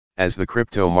As the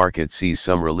crypto market sees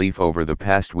some relief over the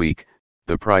past week,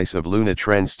 the price of Luna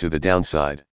trends to the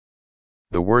downside.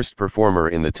 The worst performer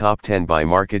in the top 10 by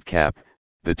market cap,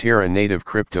 the Terra native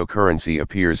cryptocurrency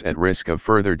appears at risk of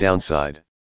further downside.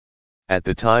 At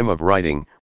the time of writing,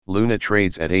 Luna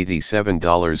trades at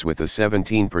 $87 with a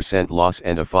 17% loss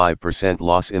and a 5%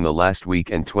 loss in the last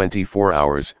week and 24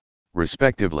 hours,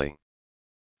 respectively.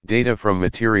 Data from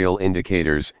Material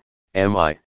Indicators,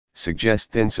 MI,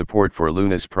 suggest thin support for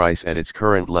Luna's price at its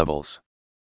current levels.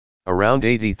 Around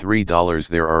 $83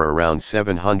 there are around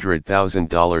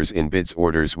 $700,000 in bids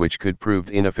orders which could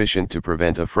prove inefficient to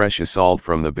prevent a fresh assault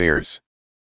from the bears.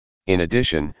 In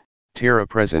addition, Terra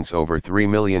presents over $3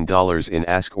 million in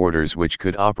ask orders which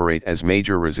could operate as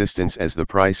major resistance as the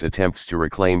price attempts to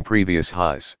reclaim previous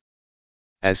highs.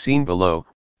 As seen below,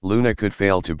 Luna could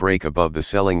fail to break above the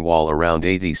selling wall around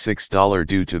 $86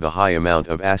 due to the high amount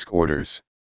of ask orders.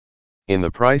 In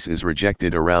the price is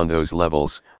rejected around those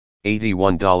levels,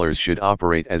 $81 should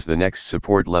operate as the next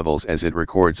support levels as it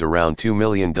records around $2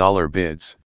 million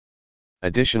bids.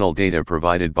 Additional data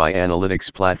provided by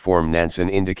analytics platform Nansen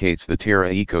indicates the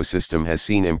Terra ecosystem has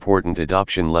seen important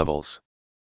adoption levels.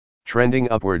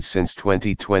 Trending upwards since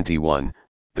 2021,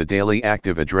 the daily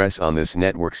active address on this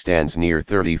network stands near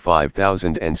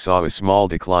 35,000 and saw a small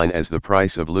decline as the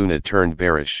price of Luna turned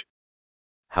bearish.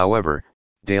 However,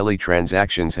 daily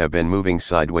transactions have been moving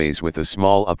sideways with a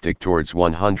small uptick towards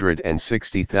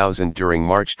 160,000 during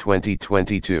March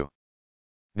 2022.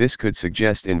 This could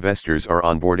suggest investors are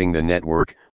onboarding the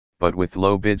network, but with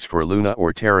low bids for Luna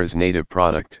or Terra's native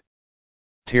product.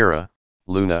 Terra,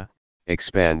 Luna,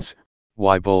 expands,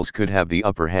 why bulls could have the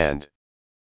upper hand.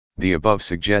 The above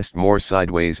suggest more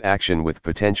sideways action with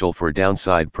potential for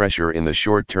downside pressure in the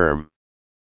short term.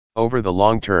 Over the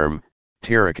long term,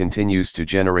 Terra continues to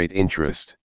generate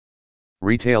interest.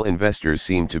 Retail investors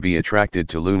seem to be attracted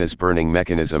to Luna's burning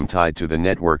mechanism tied to the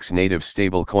network's native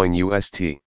stablecoin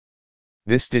UST.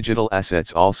 This digital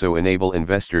assets also enable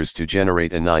investors to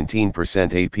generate a 19%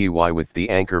 APY with the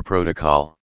Anchor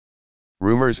protocol.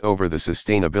 Rumors over the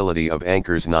sustainability of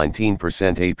Anchor's 19%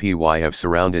 APY have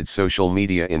surrounded social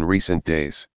media in recent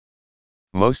days.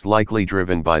 Most likely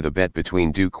driven by the bet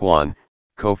between Do Kwon,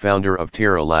 co-founder of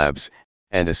Terra Labs,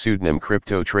 and a pseudonym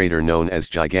crypto trader known as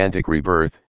Gigantic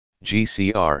Rebirth,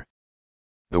 GCR.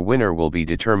 The winner will be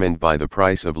determined by the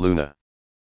price of Luna.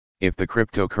 If the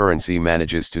cryptocurrency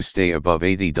manages to stay above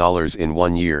 $80 in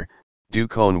 1 year, Do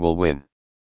Kwon will win.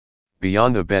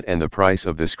 Beyond the bet and the price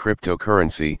of this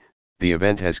cryptocurrency, the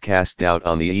event has cast doubt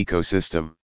on the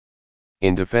ecosystem.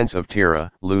 In defense of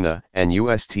Terra, Luna, and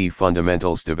UST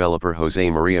fundamentals developer Jose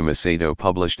Maria Macedo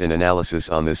published an analysis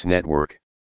on this network.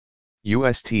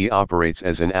 UST operates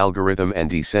as an algorithm and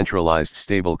decentralized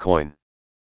stablecoin.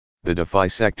 The DeFi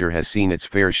sector has seen its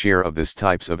fair share of this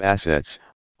types of assets,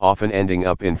 often ending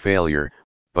up in failure,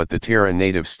 but the Terra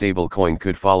native stablecoin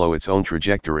could follow its own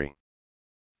trajectory.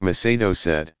 Macedo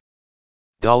said,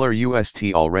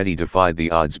 $UST already defied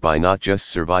the odds by not just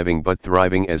surviving but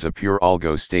thriving as a pure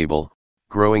algo stable,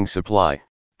 growing supply,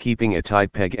 keeping a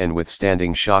tight peg and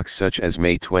withstanding shocks such as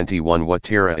May 21. What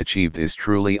Terra achieved is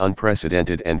truly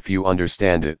unprecedented and few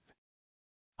understand it.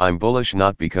 I'm bullish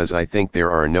not because I think there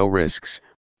are no risks,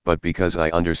 but because I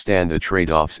understand the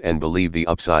trade-offs and believe the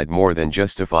upside more than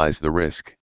justifies the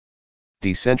risk.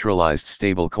 Decentralized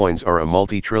stablecoins are a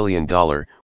multi-trillion-dollar,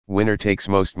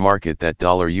 winner-takes-most market that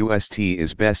 $UST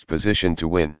is best positioned to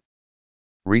win.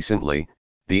 Recently,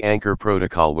 the Anchor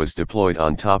protocol was deployed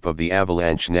on top of the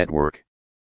Avalanche network.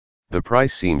 The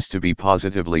price seems to be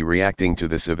positively reacting to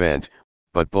this event,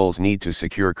 but bulls need to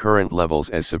secure current levels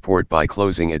as support by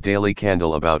closing a daily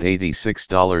candle about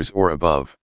 $86 or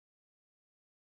above.